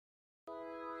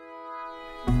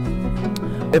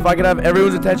If I could have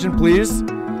everyone's attention, please.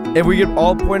 If we could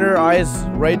all point our eyes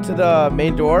right to the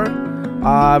main door.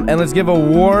 And let's give a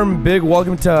warm, big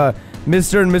welcome to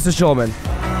Mr. and Mrs. Schulman.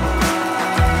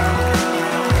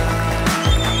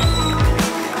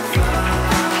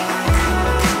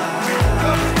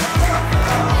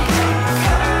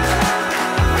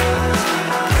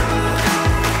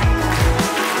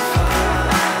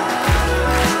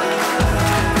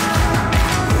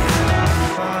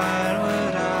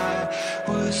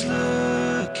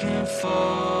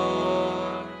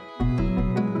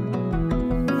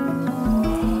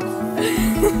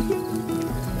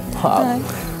 Wow,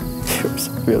 you're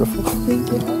so beautiful. Thank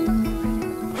you.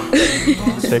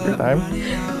 Take your time,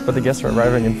 but the guests are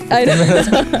arriving in 15 I know. minutes.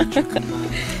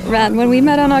 Rad, when we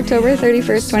met on October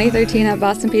 31st, 2013 at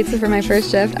Boston Pizza for my first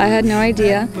shift, I had no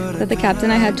idea that the captain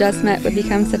I had just met would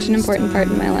become such an important part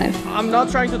in my life. I'm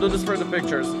not trying to do this for the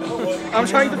pictures. I'm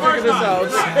trying to figure this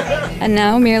out. And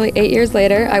now, nearly 8 years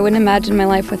later, I wouldn't imagine my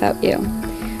life without you,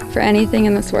 for anything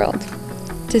in this world.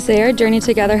 To say our journey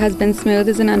together has been smooth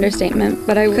is an understatement,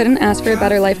 but I couldn't ask for a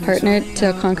better life partner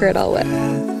to conquer it all with.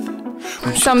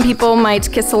 Some people might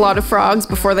kiss a lot of frogs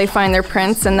before they find their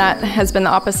prince, and that has been the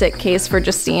opposite case for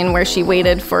Justyne, where she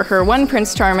waited for her one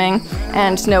Prince Charming,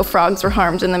 and no frogs were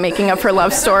harmed in the making of her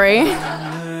love story.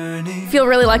 I feel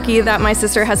really lucky that my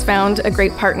sister has found a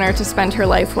great partner to spend her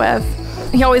life with.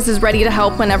 He always is ready to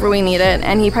help whenever we need it,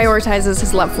 and he prioritizes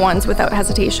his loved ones without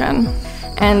hesitation.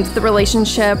 And the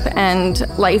relationship and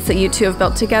life that you two have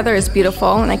built together is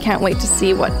beautiful, and I can't wait to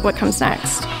see what comes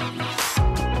next.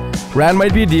 Rand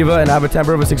might be a diva and have a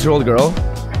temper of a 6-year-old girl.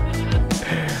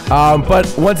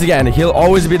 But once again, he'll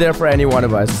always be there for any one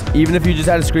of us, even if you just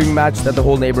had a screaming match that the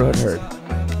whole neighborhood heard.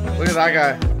 Look at that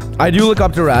guy. I do look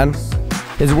up to Rand.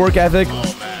 His work ethic,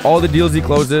 all the deals he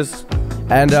closes,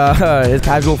 and his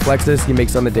casual flexes he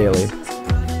makes on the daily.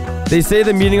 They say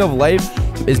the meaning of life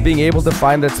is being able to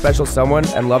find that special someone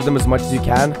and love them as much as you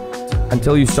can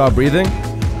until you stop breathing.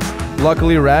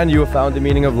 Luckily, Rand, you have found the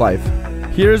meaning of life.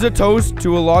 Here's a toast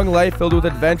to a long life filled with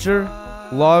adventure,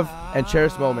 love, and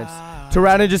cherished moments. To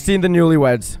Rand and Justyne, the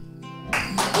newlyweds.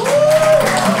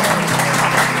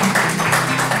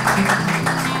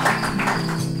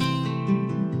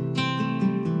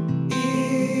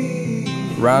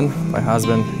 Ron, my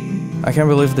husband, I can't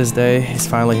believe this day is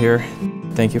finally here.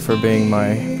 Thank you for being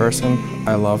my person.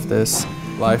 I love this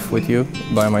life with you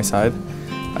by my side.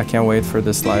 I can't wait for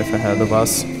this life ahead of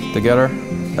us together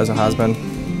as a husband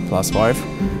plus wife.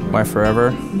 My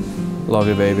forever. Love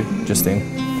you, baby. Justyne.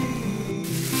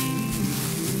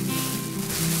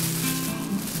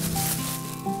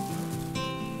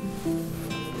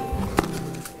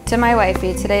 To my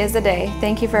wifey, today is the day.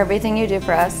 Thank you for everything you do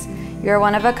for us. You are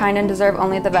one of a kind and deserve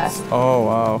only the best. Oh,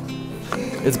 wow.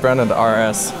 It's branded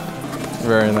RS.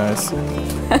 Very nice.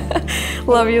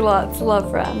 Love you lots.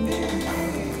 Love, friend.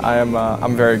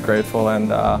 I'm very grateful,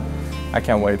 and I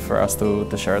can't wait for us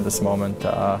to share this moment.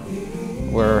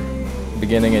 We're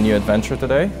beginning a new adventure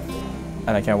today,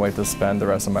 and I can't wait to spend the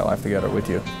rest of my life together with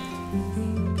you.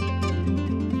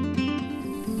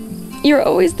 You're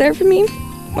always there for me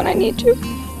when I need you.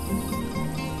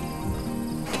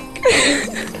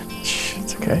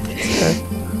 It's okay. It's okay.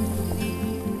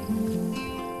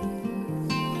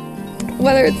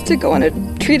 Whether it's to go on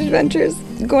treat adventures,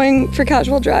 going for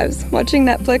casual drives, watching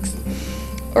Netflix,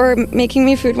 or making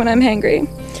me food when I'm hangry,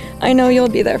 I know you'll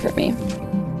be there for me.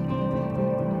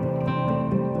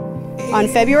 On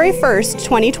February 1st,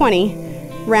 2020,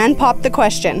 Rand popped the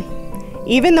question.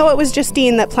 Even though it was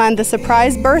Justyne that planned the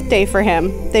surprise birthday for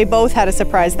him, they both had a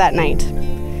surprise that night.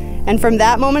 And from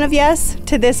that moment of yes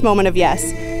to this moment of yes,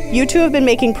 you two have been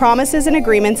making promises and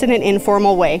agreements in an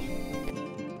informal way.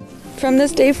 From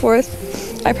this day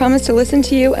forth, I promise to listen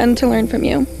to you and to learn from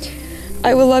you.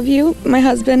 I will love you, my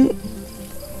husband,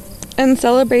 and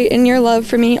celebrate in your love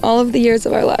for me all of the years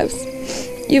of our lives.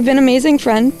 You've been an amazing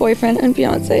friend, boyfriend, and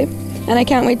fiance, and I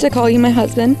can't wait to call you my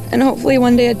husband, and hopefully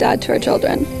one day a dad to our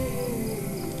children.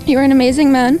 You're an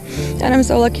amazing man, and I'm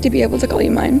so lucky to be able to call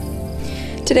you mine.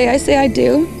 Today I say I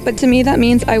do, but to me that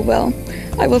means I will.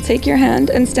 I will take your hand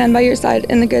and stand by your side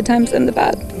in the good times and the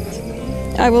bad.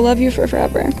 I will love you for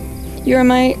forever. You are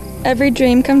my every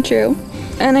dream come true,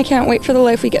 and I can't wait for the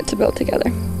life we get to build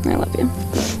together. I love you.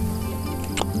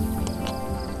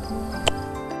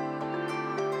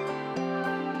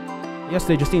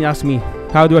 Yesterday, Justyne asked me,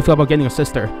 how do I feel about getting a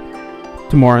sister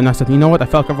tomorrow? And I said, you know what? I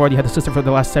felt like I've already had a sister for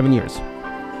the last 7 years.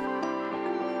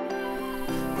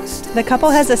 The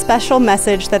couple has a special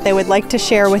message that they would like to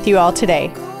share with you all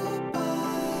today.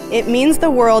 It means the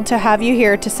world to have you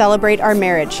here to celebrate our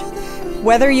marriage.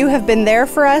 Whether you have been there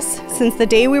for us since the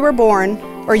day we were born,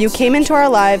 or you came into our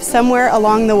lives somewhere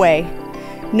along the way,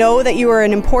 know that you are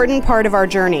an important part of our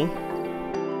journey.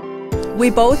 We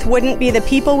both wouldn't be the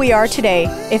people we are today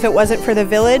if it wasn't for the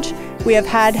village we have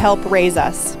had help raise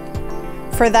us.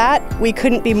 For that, we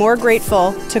couldn't be more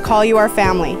grateful to call you our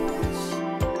family.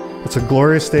 It's a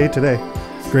glorious day today.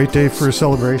 Great day for a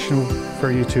celebration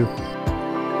for you two.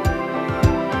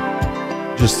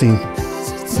 Justyne,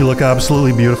 you look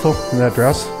absolutely beautiful in that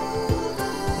dress.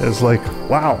 It's like,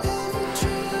 wow.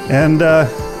 And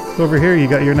over here you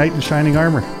got your knight in shining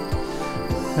armor.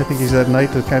 I think he's that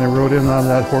knight that kind of rode in on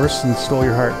that horse and stole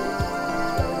your heart.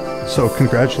 So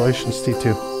congratulations to you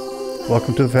two.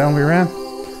 Welcome to the family, Ran.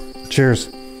 Cheers.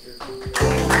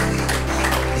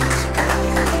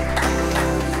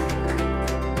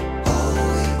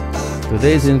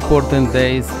 Today's important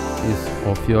days is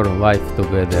of your life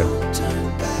together.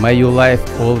 May your life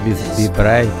always be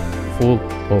bright, full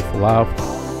of love,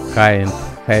 kind,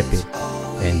 happy,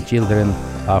 and children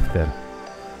after.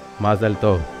 Mazel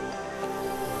tov.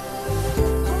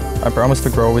 I promise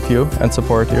to grow with you and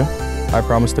support you. I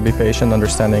promise to be patient,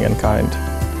 understanding, and kind.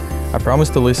 I promise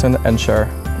to listen and share.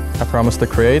 I promise to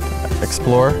create,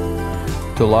 explore,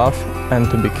 to laugh, and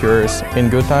to be curious in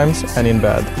good times and in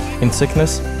bad, in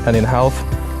sickness and in health.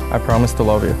 I promise to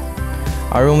love you.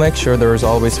 I will make sure there is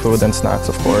always food and snacks,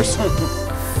 of course.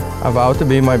 I vow to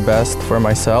be my best for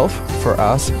myself, for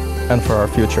us, and for our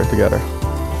future together.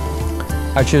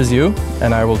 I choose you,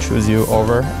 and I will choose you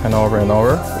over and over and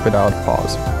over without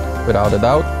pause, without a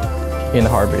doubt, in a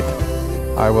heartbeat.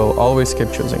 I will always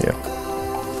keep choosing you.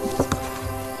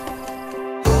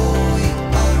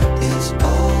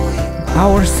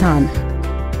 Our son,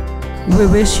 we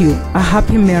wish you a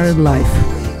happy married life.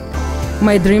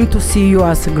 My dream to see you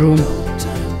as a groom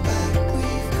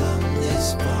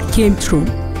came true.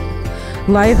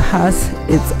 Life has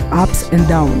its ups and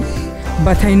downs,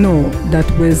 but I know that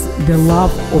with the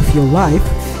love of your life,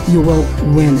 you will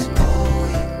win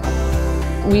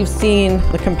it. We've seen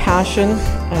the compassion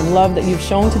and love that you've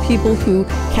shown to people who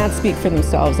can't speak for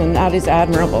themselves, and that is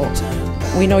admirable.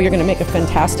 We know you're going to make a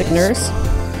fantastic nurse.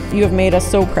 You have made us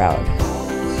so proud,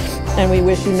 and we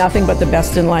wish you nothing but the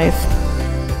best in life.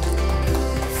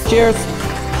 Cheers.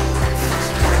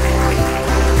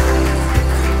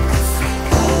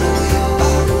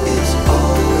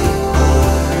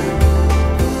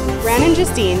 Ran and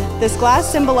Justyne, this glass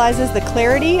symbolizes the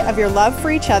clarity of your love for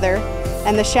each other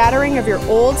and the shattering of your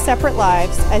old separate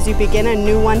lives as you begin a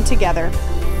new one together.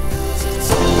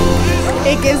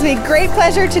 It gives me great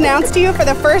pleasure to announce to you for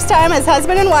the first time as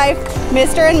husband and wife,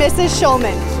 Mr. and Mrs.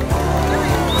 Schulman.